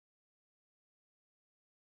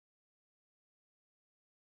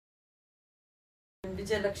I'm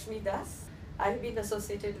Vijayalakshmi Das. I've been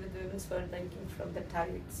associated with women's world banking from the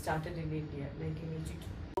time it started in India, 1982.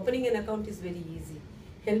 Opening an account is very easy.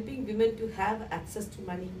 Helping women to have access to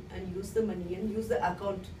money and use the money and use the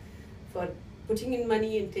account for putting in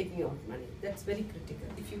money and taking out money. That's very critical.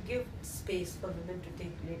 If you give space for women to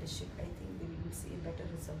take leadership, I think we will see a better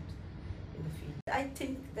result in the field. I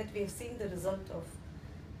think that we have seen the result of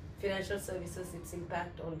financial services, its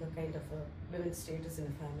impact on the kind of a women's status in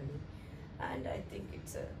a family. And I think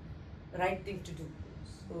it's a right thing to do.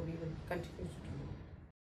 So we will continue to do.